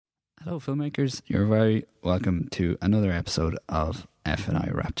Hello filmmakers, you're very welcome to another episode of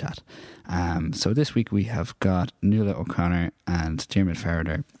F&I Rap Chat. So this week we have got Nuala O'Connor and Diarmaid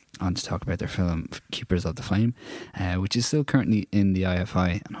Ferriter on to talk about their film Keepers of the Flame, which is still currently in the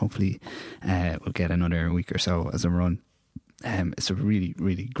IFI and hopefully we'll get another week or so as a run. It's a really,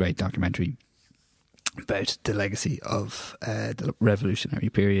 really great documentary about the legacy of the revolutionary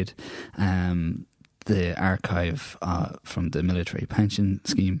period, the archive from the military pension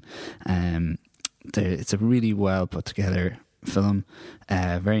scheme. It's a really well put together film,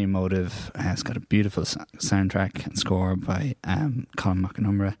 very emotive. It's got a beautiful soundtrack and score by Colm Mac Con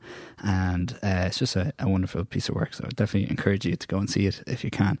Iomaire, and it's just a wonderful piece of work, so I definitely encourage you to go and see it if you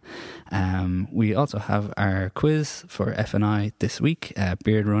can. We also have our quiz for F&I this week,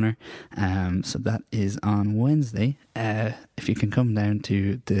 Beard Runner, so that is on Wednesday. If you can come down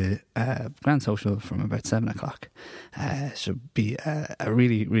to the Grand Social from about 7 o'clock, it should be a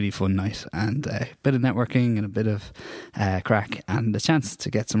really, really fun night, and a bit of networking and a bit of crack, and a chance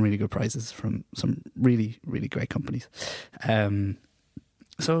to get some really good prizes from some really, really great companies.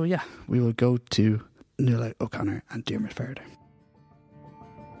 So yeah, we will go to Nuala O'Connor and Diarmaid Ferriter.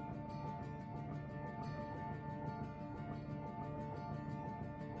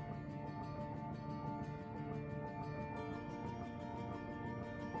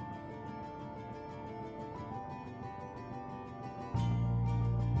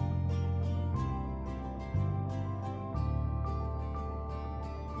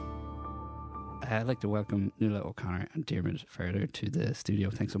 I'd like to welcome Nuala O'Connor and Diarmaid Ferriter to the studio.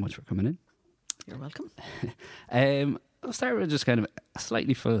 Thanks so much for coming in. You're welcome. I'll start with just kind of a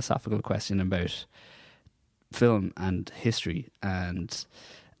slightly philosophical question about film and history, and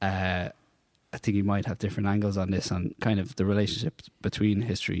I think you might have different angles on this, on kind of the relationship between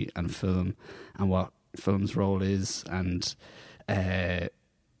history and film, and what film's role is, and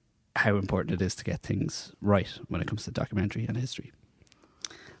how important it is to get things right when it comes to documentary and history.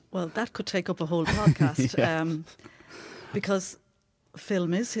 Well, that could take up a whole podcast, Yeah. because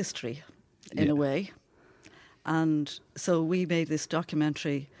film is history in a way. And so we made this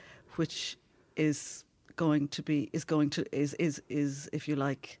documentary, which is if you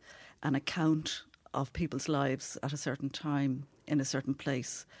like, an account of people's lives at a certain time in a certain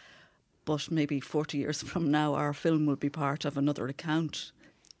place. But maybe 40 years from now, our film will be part of another account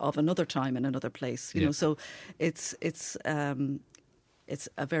of another time in another place. You know, so it's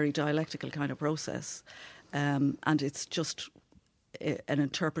a very dialectical kind of process, and it's just an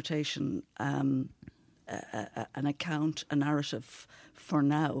interpretation, an account, a narrative for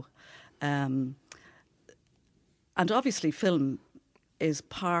now. And obviously film is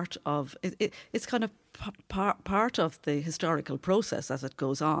part of, it's kind of part of the historical process as it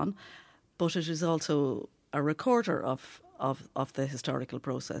goes on, but it is also a recorder of the historical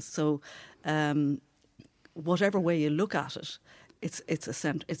process. So whatever way you look at it, it's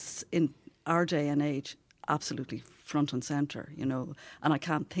in our day and age absolutely front and centre, you know. And I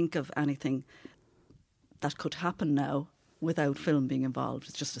can't think of anything that could happen now without film being involved.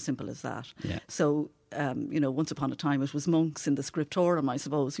 It's just as simple as that. Yeah. So, you know, once upon a time it was monks in the scriptorium, I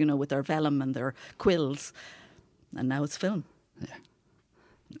suppose, you know, with their vellum and their quills, and now it's film. Yeah.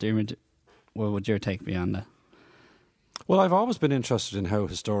 Diarmaid, what would your take be on that? Well, I've always been interested in how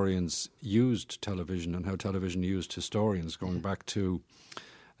historians used television and how television used historians, going back to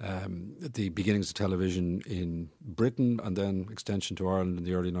the beginnings of television in Britain and then extension to Ireland in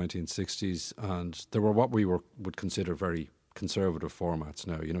the early 1960s. And there were what we would consider very conservative formats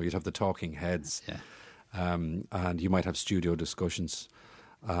now. You know, you'd have the talking heads, and you might have studio discussions.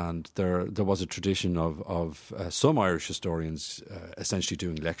 And there was a tradition of some Irish historians essentially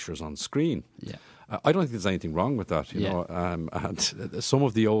doing lectures on screen. Yeah. I don't think there's anything wrong with that, you know. And some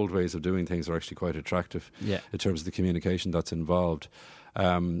of the old ways of doing things are actually quite attractive in terms of the communication that's involved.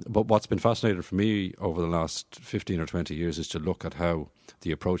 But what's been fascinating for me over the last 15 or 20 years is to look at how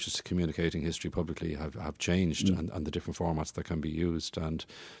the approaches to communicating history publicly have changed, and the different formats that can be used, and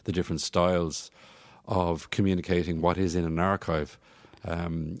the different styles of communicating what is in an archive.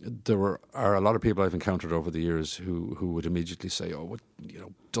 There are a lot of people I've encountered over the years who would immediately say, "Oh,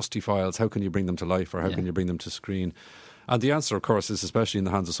 dusty files. How can you bring them to life, or how can you bring them to screen?" And the answer, of course, is, especially in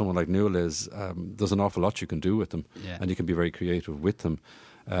the hands of someone like Nuala, is there's an awful lot you can do with them, and you can be very creative with them.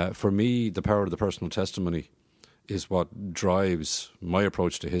 For me, the power of the personal testimony is what drives my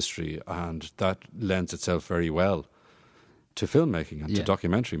approach to history, and that lends itself very well to filmmaking and to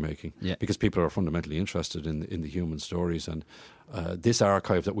documentary making, because people are fundamentally interested in the human stories. And this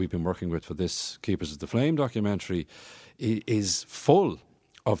archive that we've been working with for this Keepers of the Flame documentary is full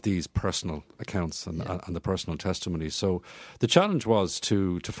of these personal accounts and the personal testimonies. So the challenge was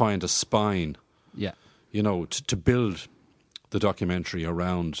to find a spine, to build the documentary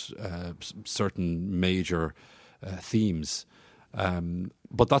around certain major themes.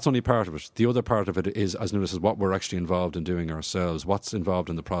 But that's only part of it. The other part of it is, as Nuala says, what we're actually involved in doing ourselves, what's involved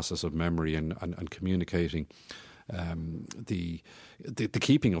in the process of memory and communicating, the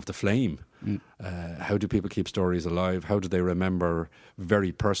keeping of the flame. How do people keep stories alive? How do they remember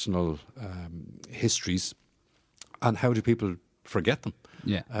very personal histories? And how do people forget them?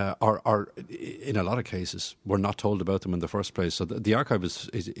 Or in a lot of cases, we're not told about them in the first place. So the archive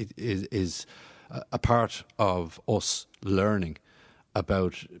is a part of us learning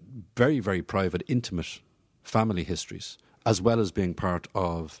about very, very private, intimate family histories, as well as being part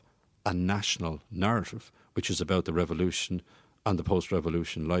of a national narrative, which is about the revolution and the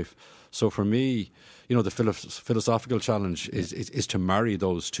post-revolution life. So for me, the philosophical challenge is to marry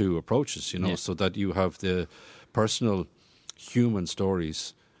those two approaches, so that you have the personal human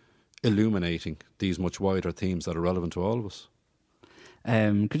stories illuminating these much wider themes that are relevant to all of us.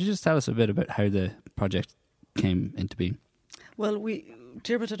 Could you just tell us a bit about how the project came into being? Well,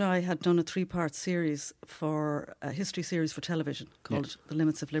 Dermot and I had done a 3-part series a history series for television called The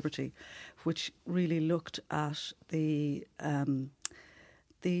Limits of Liberty, which really looked at the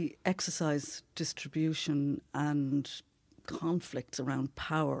exercise, distribution and conflicts around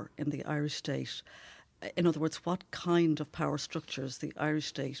power in the Irish state. In other words, what kind of power structures the Irish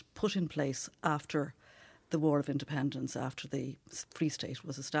state put in place after the War of Independence, after the Free State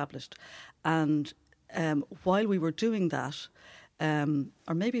was established. And while we were doing that,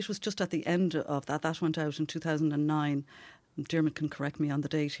 or maybe it was just at the end of that went out in 2009. Dermot can correct me on the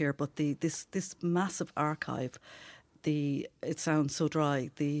date here, but this massive archive, it sounds so dry,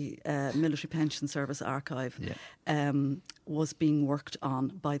 the Military Pension Service archive, was being worked on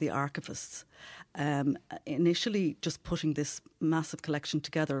by the archivists. Initially, just putting this massive collection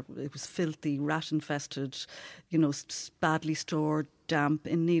together, it was filthy, rat-infested, badly stored, damp,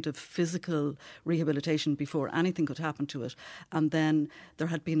 in need of physical rehabilitation before anything could happen to it. And then there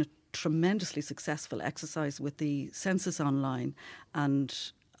had been a tremendously successful exercise with the census online,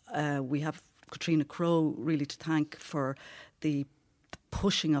 and we have Katrina Crowe really to thank for the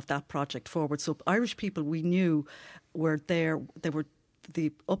pushing of that project forward. So Irish people we knew were there.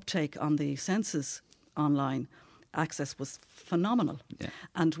 The uptake on the census online access was phenomenal.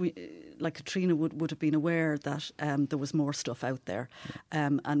 And we, like Katrina would have been aware that there was more stuff out there.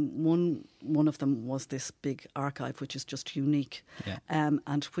 And one of them was this big archive, which is just unique.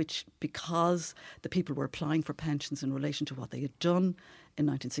 And which, because the people were applying for pensions in relation to what they had done in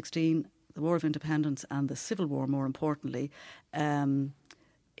 1916, the War of Independence and the Civil War, more importantly, and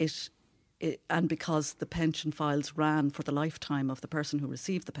because the pension files ran for the lifetime of the person who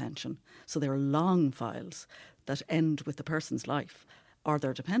received the pension, so they are long files that end with the person's life or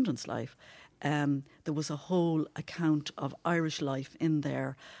their dependent's life, there was a whole account of Irish life in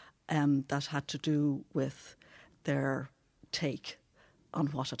there that had to do with their take on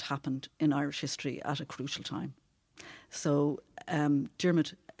what had happened in Irish history at a crucial time. So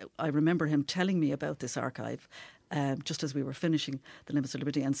Dermot, I remember him telling me about this archive just as we were finishing The Limits of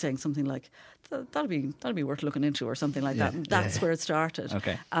Liberty and saying something like, that'll be worth looking into, or something like that. And that's where it started.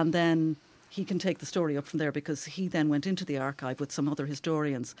 Okay. And then he can take the story up from there, because he then went into the archive with some other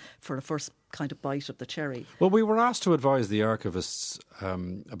historians for a first kind of bite of the cherry. Well, we were asked to advise the archivists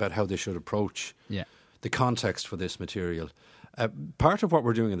about how they should approach the context for this material. Part of what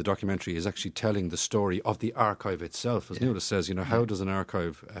we're doing in the documentary is actually telling the story of the archive itself. As Nuala says, how does an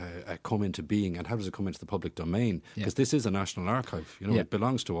archive come into being, and how does it come into the public domain? Because this is a national archive. It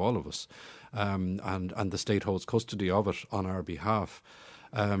belongs to all of us, and the state holds custody of it on our behalf.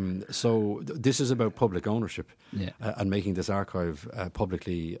 So this is about public ownership and making this archive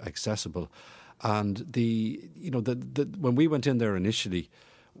publicly accessible. And when we went in there initially,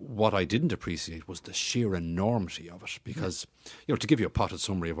 what I didn't appreciate was the sheer enormity of it, because, to give you a potted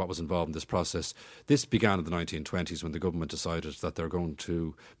summary of what was involved in this process, this began in the 1920s when the government decided that they're going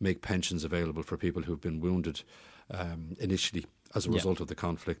to make pensions available for people who've been wounded initially as a result of the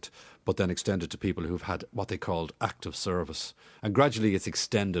conflict, but then extended to people who've had what they called active service. And gradually it's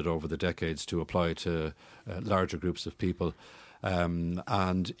extended over the decades to apply to larger groups of people.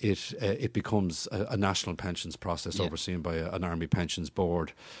 And it becomes a national pensions process overseen by an army pensions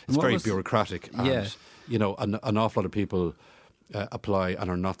board. It's very bureaucratic, and an awful lot of people apply and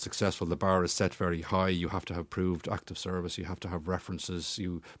are not successful. The bar is set very high. You have to have proved active service. You have to have references.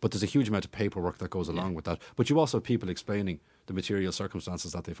 But there's a huge amount of paperwork that goes along with that. But you also have people explaining the material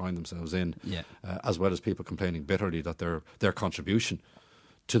circumstances that they find themselves in, as well as people complaining bitterly that their contribution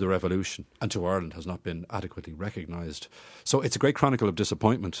to the revolution and to Ireland has not been adequately recognised. So it's a great chronicle of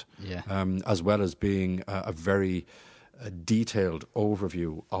disappointment, as well as being a very detailed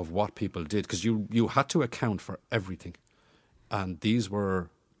overview of what people did, because you had to account for everything. And these were,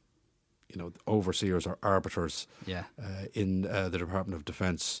 overseers or arbiters in the Department of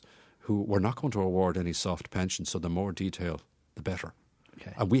Defence who were not going to award any soft pensions, so the more detail, the better.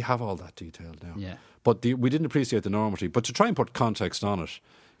 Okay. And we have all that detail now. Yeah. But we didn't appreciate the normative. But to try and put context on it,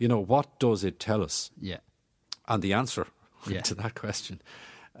 what does it tell us? Yeah. And the answer to that question,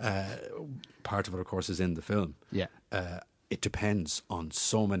 part of it, of course, is in the film. Yeah. It depends on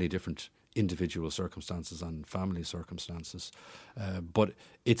so many different individual circumstances and family circumstances. But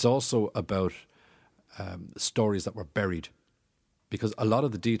it's also about stories that were buried. Because a lot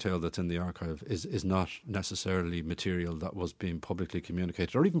of the detail that's in the archive is not necessarily material that was being publicly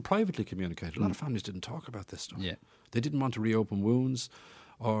communicated or even privately communicated. A lot of families didn't talk about this stuff. Yeah. They didn't want to reopen wounds,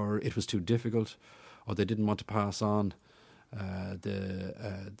 or it was too difficult, or they didn't want to pass on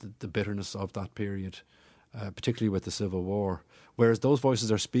the bitterness of that period, particularly with the Civil War. Whereas those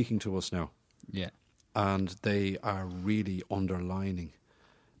voices are speaking to us now. Yeah. And they are really underlining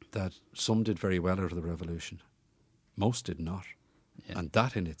that some did very well out of the revolution. Most did not. Yeah. And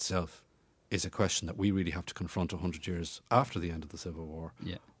that in itself is a question that we really have to confront 100 years after the end of the Civil War.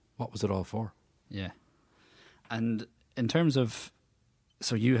 Yeah. What was it all for? Yeah. And in terms of,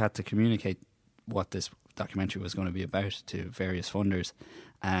 so you had to communicate what this documentary was going to be about to various funders,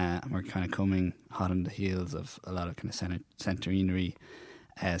 and we're kind of coming hot on the heels of a lot of kind of centenary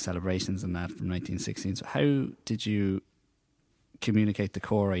celebrations and that from 1916. So how did you communicate the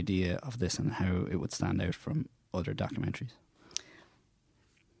core idea of this and how it would stand out from other documentaries?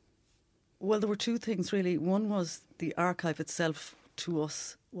 Well, there were two things really. One was the archive itself to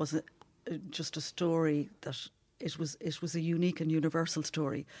us was just a story that it was a unique and universal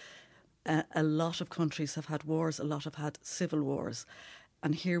story. A lot of countries have had wars, a lot have had civil wars,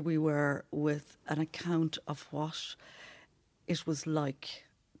 and here we were with an account of what it was like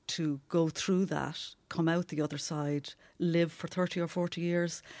to go through that, come out the other side, live for 30 or 40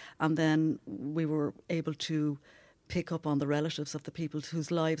 years, and then we were able to pick up on the relatives of the people whose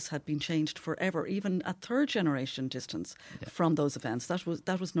lives had been changed forever, even at third generation distance from those events. That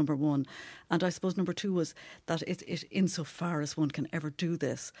was number one. And I suppose number two was that it insofar as one can ever do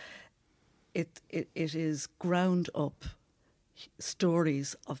this, it is ground up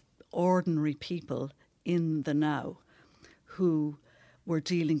stories of ordinary people in the now who were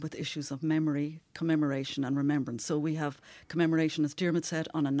dealing with issues of memory, commemoration and remembrance. So we have commemoration, as Diarmaid said,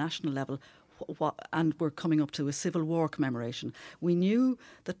 on a national level, and we're coming up to a Civil War commemoration. We knew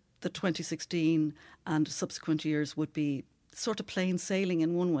that the 2016 and subsequent years would be sort of plain sailing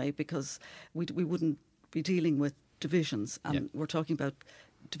in one way, because we wouldn't be dealing with divisions, and we're talking about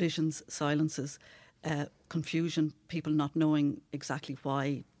divisions, silences, confusion, people not knowing exactly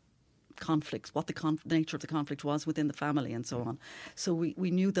why conflicts, what the nature of the conflict was within the family and so on. So we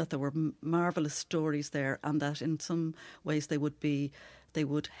knew that there were marvellous stories there, and that in some ways they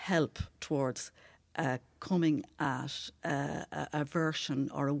would help towards coming at a version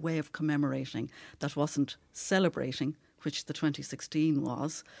or a way of commemorating that wasn't celebrating, which the 2016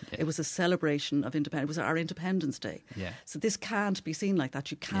 was. Yeah. It was a celebration of independence. It was our Independence Day. Yeah. So this can't be seen like that.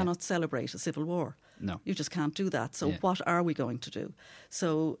 You cannot celebrate a civil war. No. You just can't do that. So what are we going to do?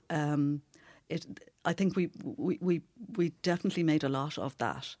 So I think we definitely made a lot of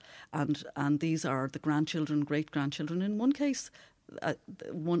that. And these are the grandchildren, great-grandchildren. In one case,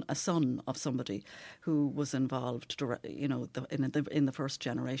 a son of somebody who was involved, in the first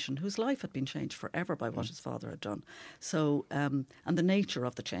generation, whose life had been changed forever by what his father had done. So, and the nature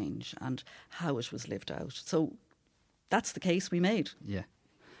of the change and how it was lived out. So, that's the case we made. Yeah,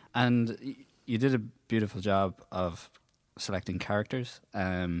 and you did a beautiful job of selecting characters,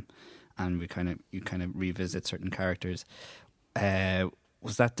 and you kind of revisit certain characters.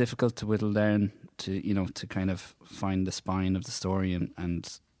 Was that difficult to whittle down to kind of find the spine of the story,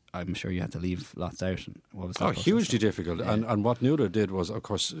 and I'm sure you had to leave lots out? What was that? Hugely difficult. Yeah. And what Nuala did was, of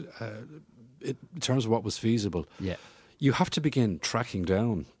course, in terms of what was feasible, you have to begin tracking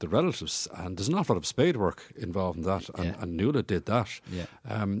down the relatives, and there's an awful lot of spade work involved in that, and Nuala did that. Yeah.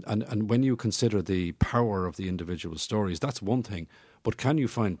 And when you consider the power of the individual stories, that's one thing, but can you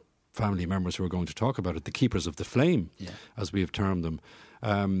find family members who are going to talk about it, the keepers of the flame, as we have termed them?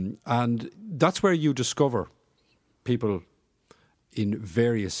 And that's where you discover people in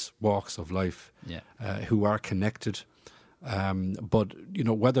various walks of life who are connected, but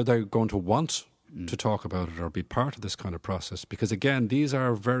whether they're going to want to talk about it or be part of this kind of process, because again, these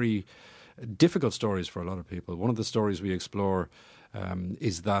are very difficult stories for a lot of people. One of the stories we explore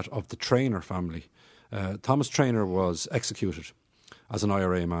is that of the Traynor family. Thomas Traynor was executed as an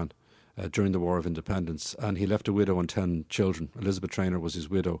IRA man during the War of Independence, and he left a widow and 10 children. Elizabeth Traynor was his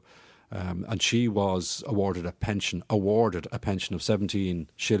widow, and she was awarded a pension of 17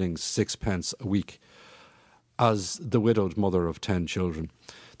 shillings 6 pence a week as the widowed mother of 10 children.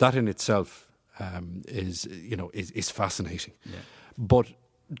 That in itself is fascinating. Yeah. But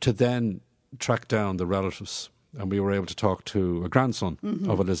to then track down the relatives, and we were able to talk to a grandson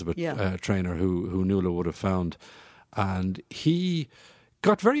of Elizabeth Traynor who Nuala would have found, and he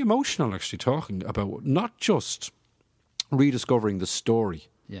got very emotional actually talking about not just rediscovering the story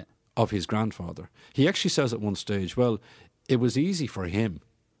of his grandfather. He actually says at one stage, well, it was easy for him.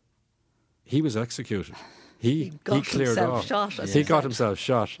 He was executed. He cleared off. He got himself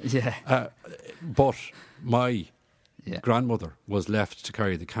shot. Yeah. But my grandmother was left to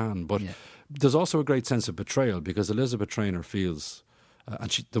carry the can. But there's also a great sense of betrayal, because Elizabeth Traynor feels, and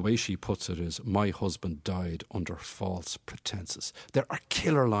the way she puts it is, my husband died under false pretenses. There are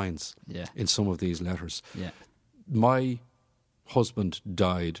killer lines in some of these letters. Yeah. My husband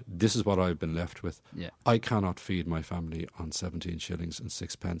died. This is what I've been left with. Yeah. I cannot feed my family on 17 shillings and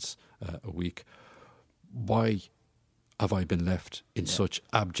 6 pence a week. Why have I been left in such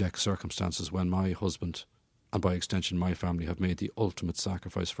abject circumstances when my husband, and by extension my family, have made the ultimate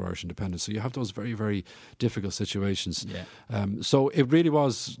sacrifice for Irish independence? So you have those very, very difficult situations. Yeah. So it really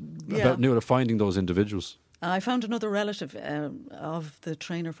was about Nuala finding those individuals. I found another relative of the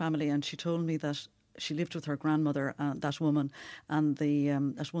Traynor family, and she told me that she lived with her grandmother, that woman, and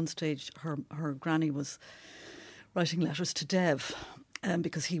at one stage her granny was writing letters to Dev,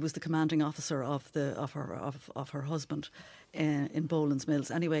 because he was the commanding officer of her husband in Boland's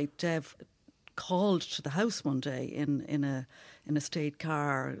Mills. Anyway, Dev called to the house one day in a state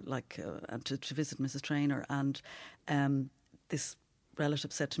car, to visit Mrs. Traynor, and this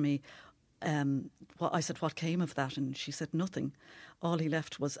relative said to me, I said, what came of that? And she said, nothing. All he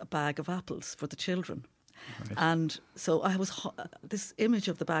left was a bag of apples for the children. Right. And so I was this image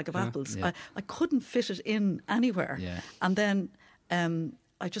of the bag of apples. Yeah. I couldn't fit it in anywhere. Yeah. And then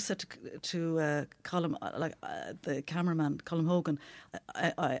I just said to Colm, the cameraman, Colm Hogan,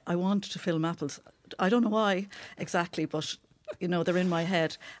 I want to film apples. I don't know why exactly, but they're in my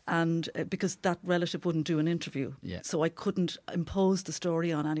head, and because that relative wouldn't do an interview, so I couldn't impose the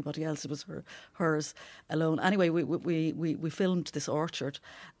story on anybody else. It was hers alone. Anyway, we filmed this orchard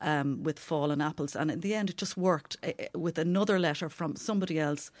with fallen apples, and in the end, it just worked with another letter from somebody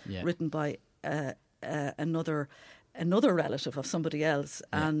else, written by another relative of somebody else,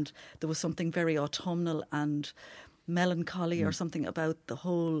 and there was something very autumnal and melancholy or something about the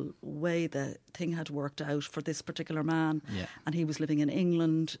whole way the thing had worked out for this particular man. And he was living in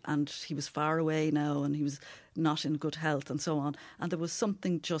England, and he was far away now, and he was not in good health and so on, and there was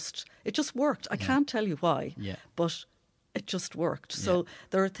something it just worked. I can't tell you why, but it just worked. So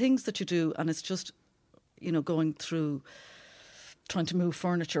there are things that you do, and it's just going through trying to move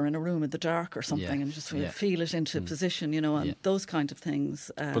furniture in a room in the dark or something, and just feel it into position, and those kind of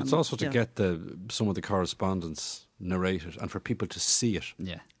things. But it's also to get some of the correspondence narrated, and for people to see it,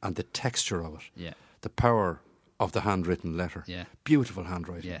 and the texture of it, the power of the handwritten letter, beautiful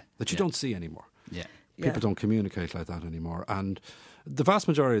handwriting that you don't see anymore. People don't communicate like that anymore, and the vast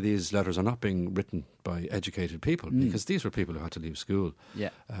majority of these letters are not being written by educated people, because these were people who had to leave school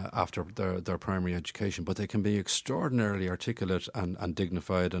after their primary education, but they can be extraordinarily articulate and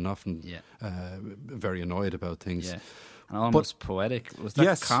dignified, and often very annoyed about things. And almost poetic. Was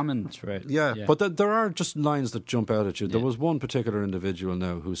that common throughout? But there are just lines that jump out at you. There was one particular individual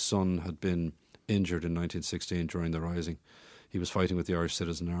now whose son had been injured in 1916 during the Rising. He was fighting with the Irish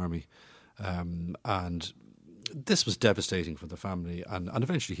Citizen Army, and this was devastating for the family, and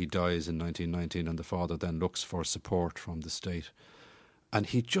eventually he dies in 1919, and the father then looks for support from the state, and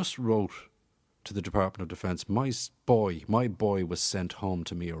he just wrote to the Department of Defence, my boy was sent home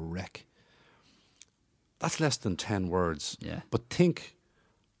to me a wreck. That's less than 10 words, but think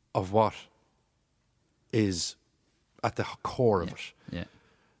of what is at the core of it.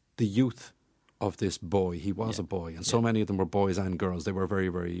 The youth of this boy. He was a boy, and so many of them were boys and girls. They were very,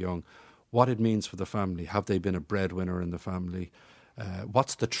 very young. What it means for the family. Have they been a breadwinner in the family?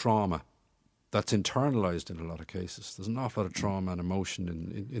 What's the trauma that's internalised in a lot of cases? There's an awful lot of trauma and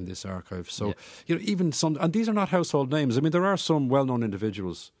emotion in this archive. So, even some, and these are not household names. I mean, there are some well-known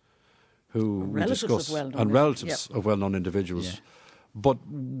individuals who we discuss, and relatives of well-known individuals. But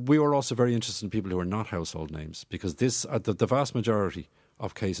we were also very interested in people who are not household names, because the vast majority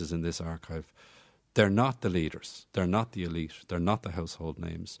of cases in this archive, they're not the leaders, they're not the elite, they're not the household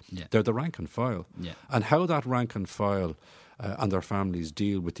names. They're the rank and file. And how that rank and file and their families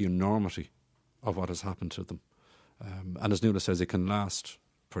deal with the enormity of what has happened to them. And as Nuala says, it can last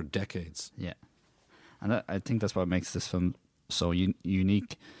for decades. Yeah. And I think that's what makes this film so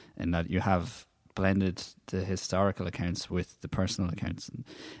unique, in that you have blended the historical accounts with the personal accounts. And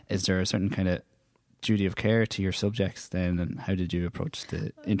is there a certain kind of duty of care to your subjects then, and how did you approach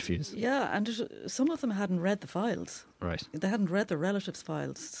the interviews? Yeah, and some of them hadn't read the files. Right. They hadn't read their relatives'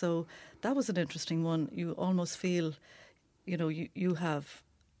 files. So that was an interesting one. You almost feel, you have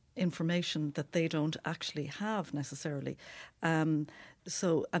information that they don't actually have necessarily. And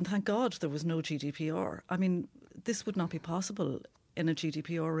thank God there was no GDPR. I mean, this would not be possible in a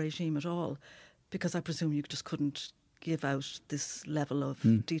GDPR regime at all, because I presume you just couldn't give out this level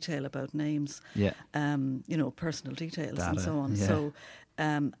of detail about names, personal details and so on. Yeah. So,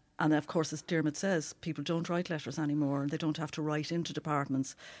 and of course, as Dermot says, people don't write letters anymore, and they don't have to write into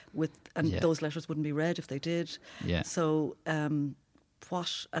departments those letters wouldn't be read if they did. Yeah. So,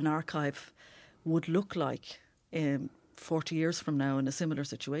 what an archive would look like 40 years from now in a similar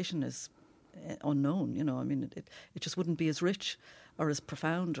situation is unknown. I mean, it just wouldn't be as rich or as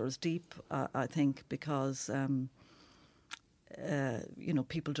profound or as deep, I think, because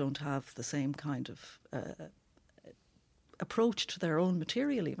people don't have the same kind of approach to their own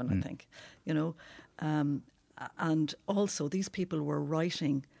material even, I think, and also these people were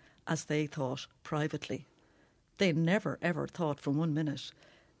writing as they thought privately. They never ever thought for 1 minute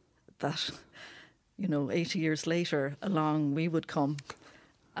that 80 years later along we would come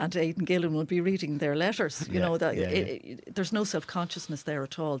and Aiden Gillen would be reading their letters. There's no self-consciousness there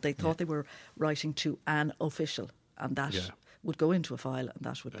at all. They thought they were writing to an official, and that would go into a file, and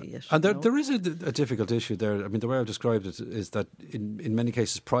that would be it. And there is a difficult issue there. I mean, the way I've described it is that in many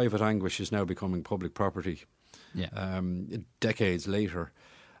cases private anguish is now becoming public property decades later.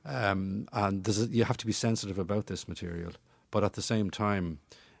 And you have to be sensitive about this material. But at the same time,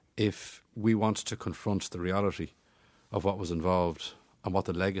 if we want to confront the reality of what was involved and what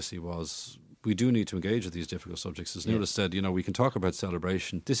the legacy was, we do need to engage with these difficult subjects. As Nuala said, we can talk about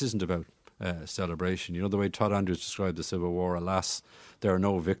celebration. This isn't about celebration. The way Todd Andrews described the Civil War, alas, there are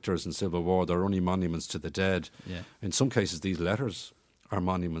no victors in Civil War. There are only monuments to the dead. Yeah. In some cases, these letters are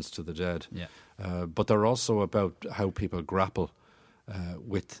monuments to the dead. Yeah. But they're also about how people grapple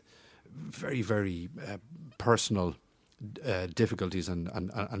with very, very personal difficulties and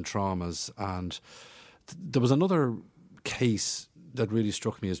traumas. And there was another case that really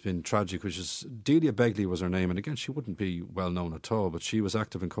struck me as being tragic, which is Delia Begley was her name, and again she wouldn't be well known at all, but she was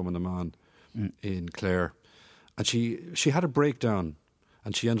active in Cumann na mBan in Clare, and she had a breakdown,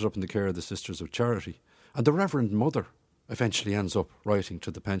 and she ended up in the care of the Sisters of Charity, and the Reverend Mother eventually ends up writing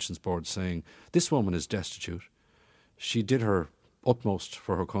to the Pensions Board saying, this woman is destitute, she did her utmost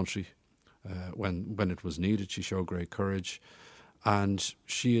for her country when it was needed, she showed great courage, and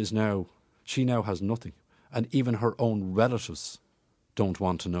she now has nothing, and even her own relatives don't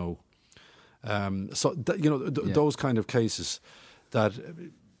want to know. Those kind of cases that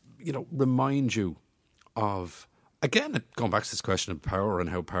remind you of, again, going back to this question of power and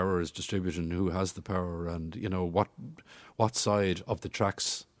how power is distributed and who has the power, and what side of the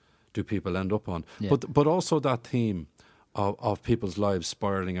tracks do people end up on. But also that theme of people's lives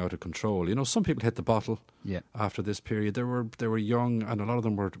spiralling out of control. Some people hit the bottle after this period. They were young, and a lot of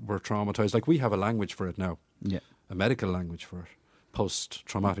them were traumatised. Like, we have a language for it now, a medical language for it.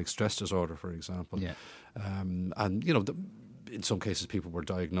 Post-traumatic stress disorder, for example. In some cases people were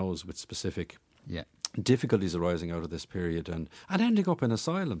diagnosed with specific difficulties arising out of this period, and ending up in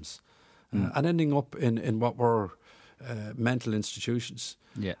asylums and ending up in what were mental institutions.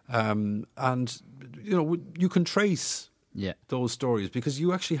 And you can trace those stories because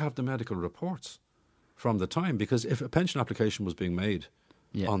you actually have the medical reports from the time, because if a pension application was being made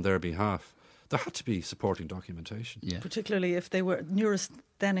on their behalf, there had to be supporting documentation. Particularly if they were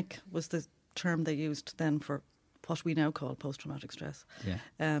neurasthenic, was the term they used then for what we now call post-traumatic stress.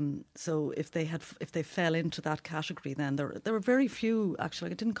 So if they fell into that category, then there were very few.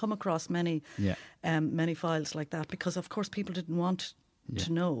 Actually, I didn't come across many files like that, because of course people didn't want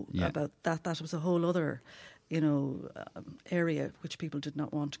to know about that. That was a whole other area which people did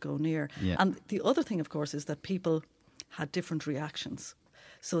not want to go near. And the other thing, of course, is that people had different reactions.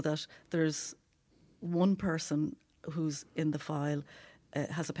 So that there's one person who's in the file,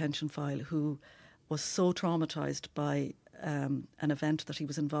 has a pension file, who was so traumatised by an event that he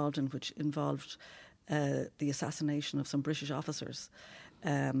was involved in, which involved the assassination of some British officers,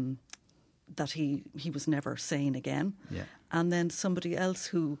 that he was never sane again. And then somebody else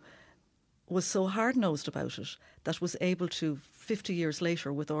who was so hard-nosed about it that was able to, 50 years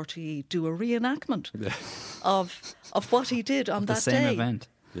later with RTE, do a reenactment of what he did on that day. The same event.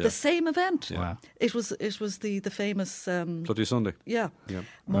 Yeah. The same event. Yeah. Wow. It was the famous Bloody Sunday.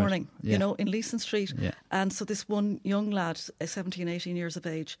 Morning, right. In Leeson Street. Yeah. And so this one young lad, 17, 18 years of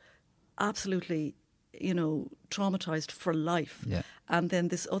age, absolutely, traumatised for life. Yeah. And then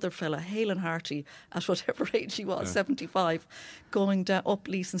this other fella, hale and hearty, at whatever age he was, 75, going down up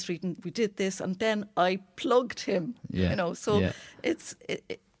Leeson Street, and we did this, and then I plugged him. Yeah. It's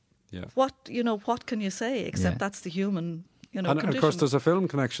what can you say except that's the human. And condition. of course, there's a film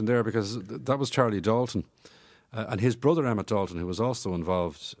connection there because that was Charlie Dalton. And his brother Emmett Dalton, who was also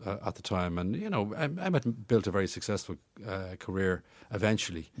involved at the time, and Emmett built a very successful career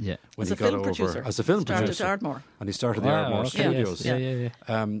eventually. Yeah, when as he a got film over producer. as a film Started producer, Ardmore. and he started the Ardmore Studios. Yeah.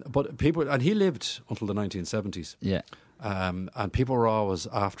 But people, and he lived until the 1970s. Yeah, and people were always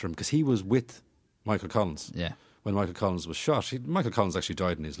after him because he was with Michael Collins. Yeah, when Michael Collins was shot, Michael Collins actually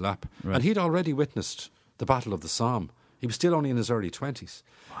died in his lap, right. and he'd already witnessed the Battle of the Somme. He was still only in his early 20s.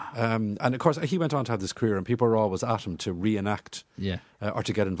 Wow. And of course, he went on to have this career, and people were always at him to reenact or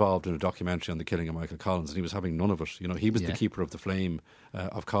to get involved in a documentary on the killing of Michael Collins, and he was having none of it. He was the keeper of the flame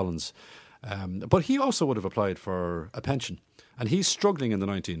of Collins. But he also would have applied for a pension, and he's struggling in the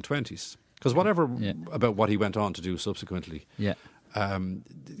 1920s, because whatever about what he went on to do subsequently,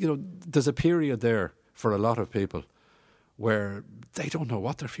 there's a period there for a lot of people where they don't know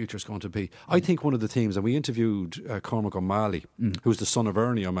what their future is going to be. I think one of the themes, and we interviewed Cormac O'Malley, who's the son of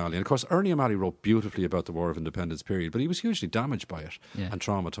Ernie O'Malley. And of course, Ernie O'Malley wrote beautifully about the War of Independence period, but he was hugely damaged by it and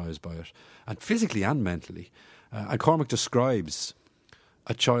traumatised by it, and physically and mentally. And Cormac describes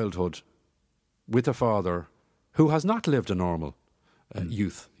a childhood with a father who has not lived a normal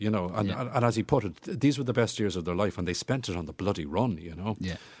youth, and as he put it, these were the best years of their life, and they spent it on the bloody run,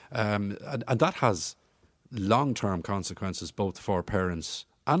 and that has long-term consequences both for parents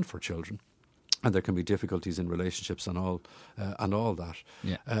and for children, and there can be difficulties in relationships and all that.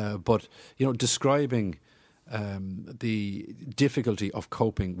 But describing the difficulty of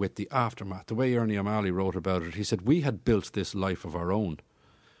coping with the aftermath, the way Ernie O'Malley wrote about it, he said, we had built this life of our own,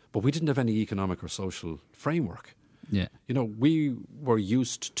 but we didn't have any economic or social framework. We were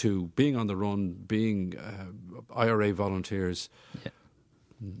used to being on the run, being IRA volunteers.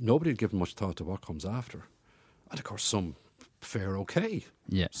 Nobody had given much thought to what comes after. And of course, some fare okay.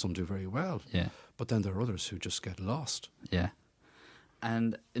 Some do very well. But then there are others who just get lost.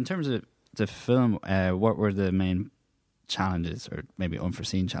 And in terms of the film, what were the main challenges, or maybe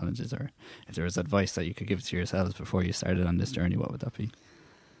unforeseen challenges, or if there was advice that you could give to yourselves before you started on this journey, what would that be?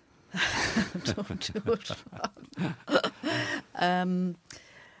 Don't do it.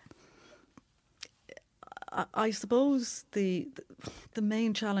 I suppose the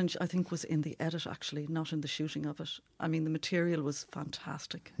main challenge, I think, was in the edit, actually, not in the shooting of it. I mean, the material was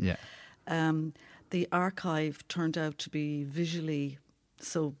fantastic. The archive turned out to be visually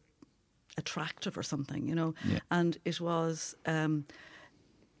so attractive or something, and it was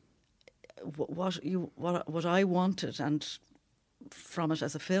what I wanted, and from it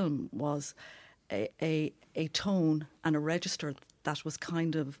as a film, was a tone and a register that was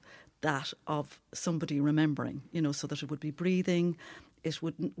kind of that of somebody remembering, so that it would be breathing. It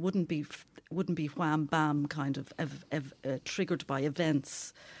wouldn't be wham bam kind of triggered by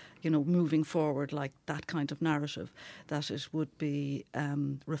events, moving forward, like that kind of narrative. That it would be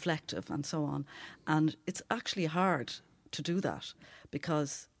reflective and so on. And it's actually hard to do that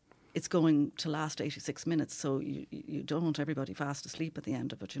because it's going to last 86 minutes, so you don't want everybody fast asleep at the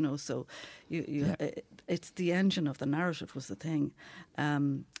end of it, So it's the engine of the narrative was the thing,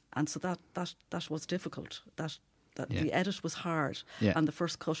 and so that was difficult. That the edit was hard, and the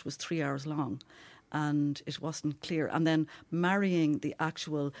first cut was 3 hours long, and it wasn't clear. And then marrying the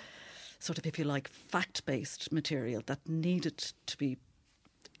actual sort of, if you like, fact-based material that needed to be.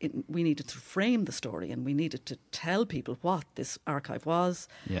 We needed to frame the story, and we needed to tell people what this archive was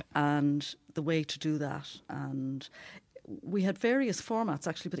and the way to do that. And we had various formats,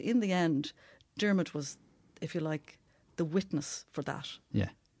 actually, but in the end, Dermot was, if you like, the witness for that.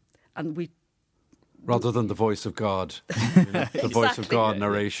 And we... Rather than the voice of God, the voice of God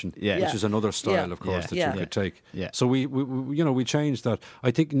narration, which is another style, of course, that you could take. So we changed that.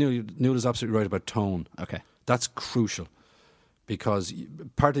 I think Nuala is absolutely right about tone. Okay. That's crucial.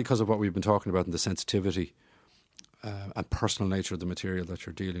 Partly because of what we've been talking about and the sensitivity and personal nature of the material that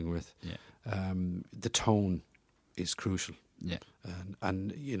you're dealing with, the tone is crucial.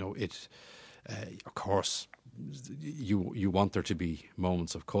 And it, of course, you want there to be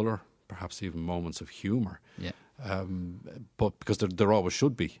moments of colour, perhaps even moments of humour. but because there always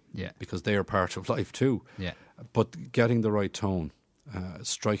should be, Yeah. because they are part of life too. Yeah. But getting the right tone,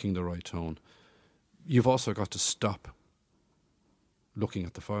 striking the right tone, you've also got to stop looking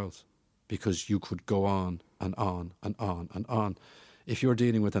at the files, because you could go on and on and on and on. If you're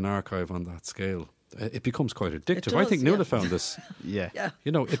dealing with an archive on that scale, it becomes quite addictive. I think Nuala found this. Yeah.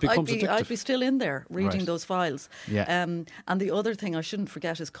 You know, it becomes addictive. I'd be still in there reading Right. those files. Yeah. And the other thing I shouldn't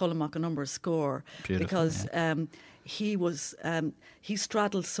forget is Colm Mac Con Iomaire score. Beautiful, Because he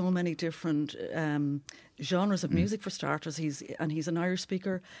straddled so many different genres of music, for starters. He's an Irish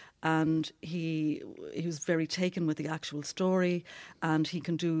speaker, and he was very taken with the actual story, and he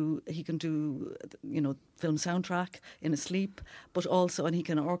can do film soundtrack in his sleep, but also, and he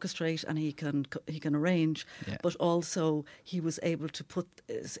can orchestrate and he can arrange, Yeah. but also he was able to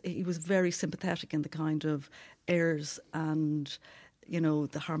he was very sympathetic in the kind of airs and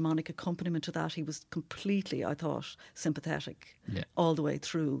the harmonic accompaniment to that. He was completely, I thought, sympathetic all the way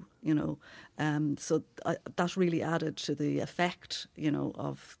through, so that really added to the effect,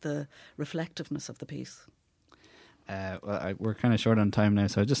 of the reflectiveness of the piece. We're kind of short on time now,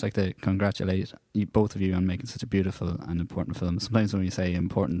 so I'd just like to congratulate both of you on making such a beautiful and important film. Sometimes when we say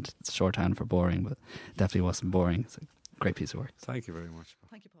important, it's shorthand for boring, but it definitely wasn't boring. It's a great piece of work. Thank you very much.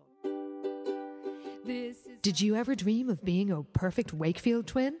 Thank you, Paul. Did you ever dream of being a perfect Wakefield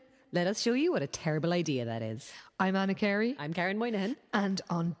twin? Let us show you what a terrible idea that is. I'm Anna Carey. I'm Karen Moynihan. And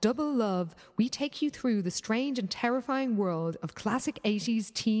on Double Love, we take you through the strange and terrifying world of classic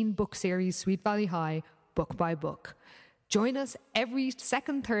 80s teen book series Sweet Valley High, book by book. Join us every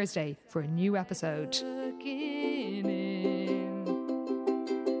second Thursday for a new episode.